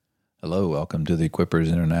Hello, welcome to the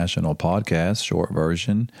Equippers International podcast, short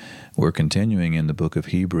version. We're continuing in the book of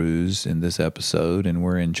Hebrews in this episode, and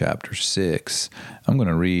we're in chapter 6. I'm going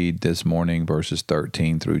to read this morning verses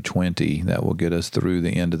 13 through 20. That will get us through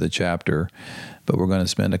the end of the chapter, but we're going to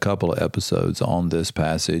spend a couple of episodes on this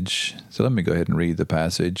passage. So let me go ahead and read the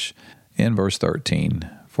passage. In verse 13,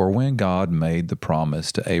 "For when God made the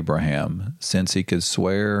promise to Abraham, since he could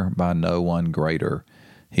swear by no one greater,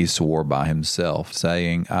 he swore by himself,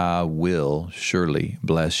 saying, I will surely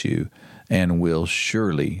bless you, and will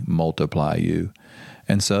surely multiply you.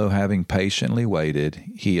 And so, having patiently waited,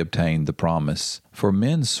 he obtained the promise. For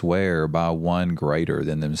men swear by one greater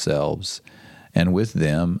than themselves, and with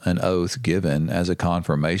them an oath given as a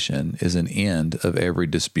confirmation is an end of every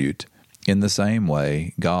dispute. In the same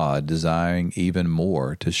way, God, desiring even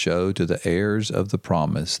more to show to the heirs of the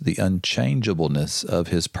promise the unchangeableness of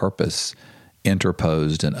his purpose,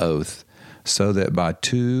 interposed an oath, so that by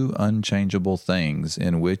two unchangeable things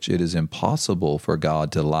in which it is impossible for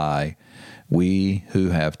God to lie, we who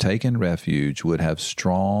have taken refuge would have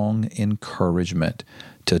strong encouragement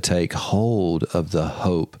to take hold of the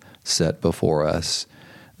hope set before us.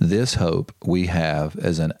 This hope we have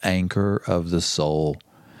as an anchor of the soul,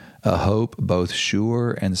 a hope both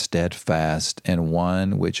sure and steadfast, and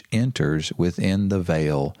one which enters within the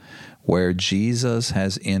veil, where Jesus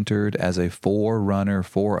has entered as a forerunner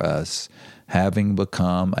for us, having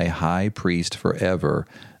become a high priest forever,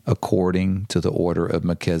 according to the order of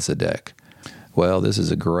Melchizedek." Well, this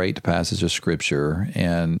is a great passage of Scripture,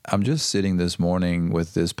 and I'm just sitting this morning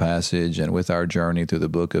with this passage and with our journey through the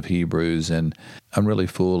book of Hebrews, and I'm really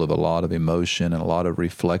full of a lot of emotion and a lot of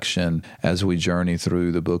reflection as we journey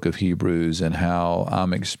through the book of Hebrews and how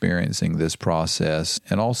I'm experiencing this process,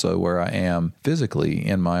 and also where I am physically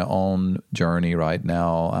in my own journey right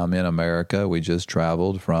now. I'm in America. We just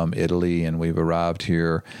traveled from Italy, and we've arrived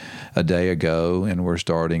here a day ago, and we're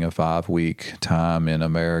starting a 5-week time in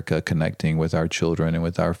America connecting with our children and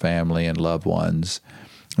with our family and loved ones.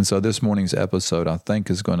 And so this morning's episode, I think,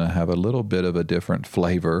 is going to have a little bit of a different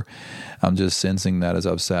flavor. I'm just sensing that as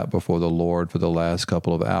I've sat before the Lord for the last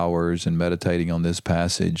couple of hours and meditating on this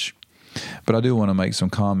passage. But I do want to make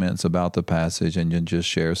some comments about the passage and just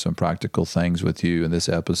share some practical things with you in this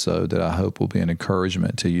episode that I hope will be an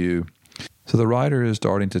encouragement to you. So the writer is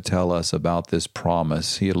starting to tell us about this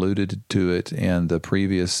promise. He alluded to it in the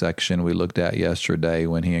previous section we looked at yesterday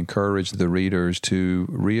when he encouraged the readers to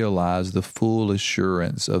realize the full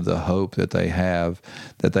assurance of the hope that they have,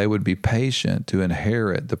 that they would be patient to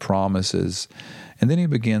inherit the promises. And then he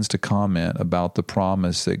begins to comment about the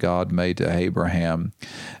promise that God made to Abraham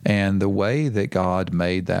and the way that God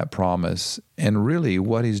made that promise. And really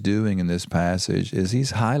what he's doing in this passage is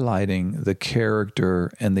he's highlighting the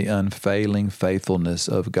character and the unfailing faithfulness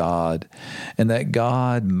of God, and that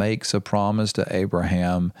God makes a promise to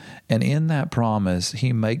Abraham, and in that promise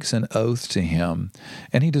he makes an oath to him.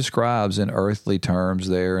 And he describes in earthly terms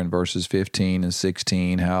there in verses 15 and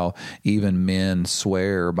 16 how even men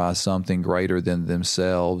swear by something greater than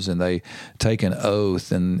themselves, and they take an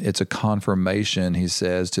oath, and it's a confirmation, he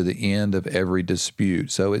says, to the end of every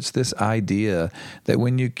dispute. So it's this idea that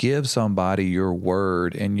when you give somebody your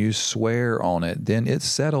word and you swear on it, then it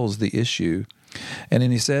settles the issue. And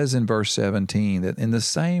then he says in verse 17 that in the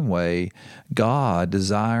same way, God,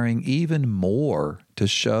 desiring even more to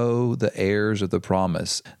show the heirs of the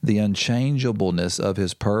promise the unchangeableness of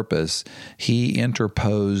his purpose, he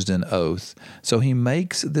interposed an oath. So he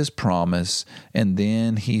makes this promise and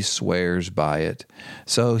then he swears by it.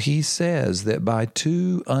 So he says that by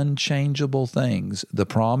two unchangeable things, the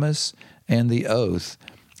promise and the oath,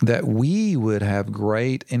 that we would have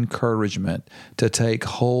great encouragement to take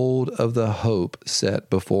hold of the hope set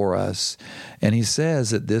before us. And he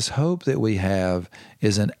says that this hope that we have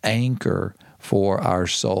is an anchor for our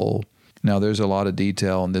soul. Now, there's a lot of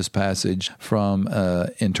detail in this passage from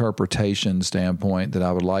an interpretation standpoint that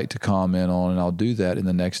I would like to comment on, and I'll do that in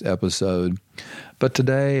the next episode. But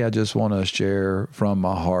today, I just want to share from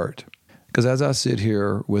my heart. Because as I sit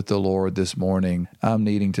here with the Lord this morning, I'm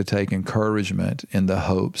needing to take encouragement in the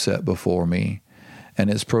hope set before me, and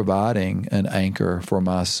it's providing an anchor for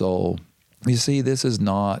my soul. You see, this is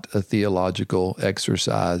not a theological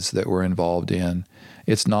exercise that we're involved in.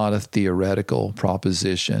 It's not a theoretical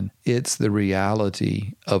proposition. It's the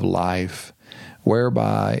reality of life,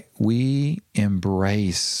 whereby we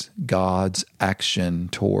embrace God's action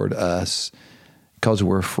toward us because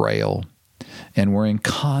we're frail. And we're in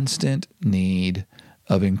constant need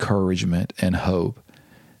of encouragement and hope.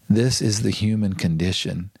 This is the human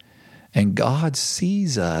condition. And God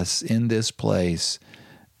sees us in this place,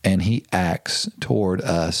 and he acts toward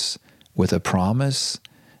us with a promise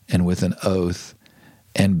and with an oath,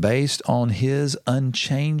 and based on his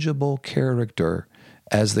unchangeable character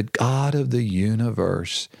as the God of the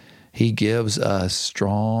universe, he gives us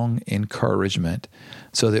strong encouragement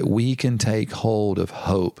so that we can take hold of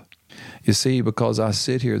hope. You see, because I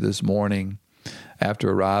sit here this morning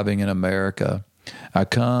after arriving in America, I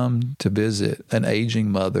come to visit an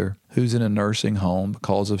aging mother who's in a nursing home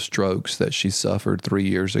because of strokes that she suffered 3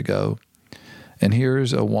 years ago. And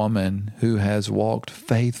here's a woman who has walked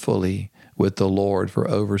faithfully with the Lord for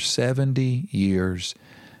over 70 years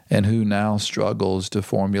and who now struggles to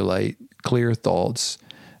formulate clear thoughts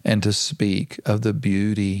and to speak of the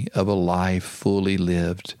beauty of a life fully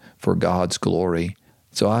lived for God's glory.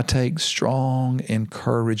 So I take strong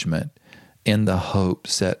encouragement in the hope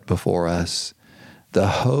set before us, the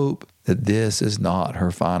hope that this is not her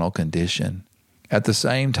final condition. At the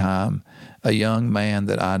same time, a young man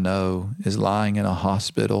that I know is lying in a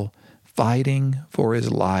hospital fighting for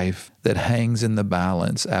his life that hangs in the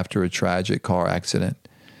balance after a tragic car accident.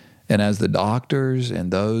 And as the doctors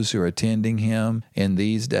and those who are attending him in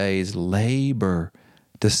these days labor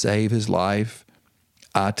to save his life,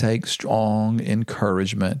 I take strong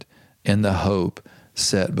encouragement in the hope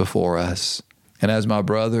set before us. And as my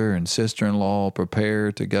brother and sister-in-law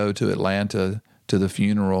prepare to go to Atlanta to the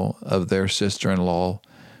funeral of their sister-in-law,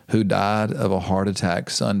 who died of a heart attack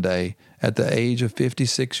Sunday at the age of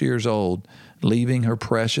 56 years old, leaving her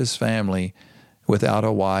precious family without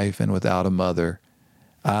a wife and without a mother,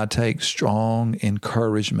 I take strong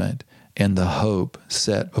encouragement in the hope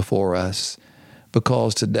set before us,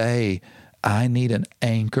 because today I need an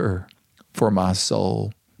anchor for my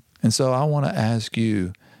soul. And so I want to ask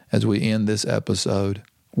you, as we end this episode,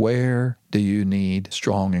 where do you need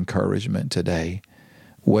strong encouragement today?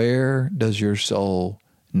 Where does your soul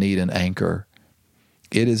need an anchor?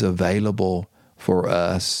 It is available for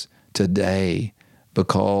us today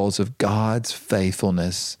because of God's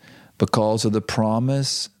faithfulness, because of the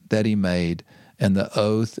promise that he made and the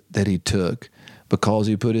oath that he took, because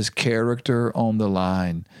he put his character on the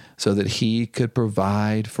line so that he could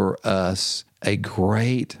provide for us a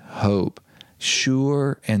great hope,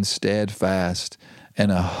 sure and steadfast,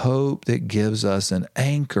 and a hope that gives us an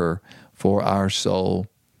anchor for our soul.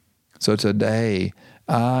 So today,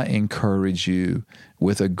 I encourage you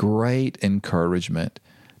with a great encouragement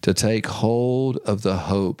to take hold of the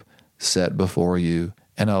hope set before you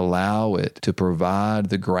and allow it to provide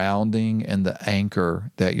the grounding and the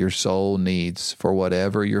anchor that your soul needs for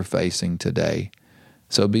whatever you're facing today.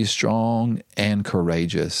 So be strong and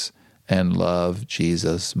courageous and love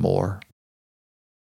Jesus more.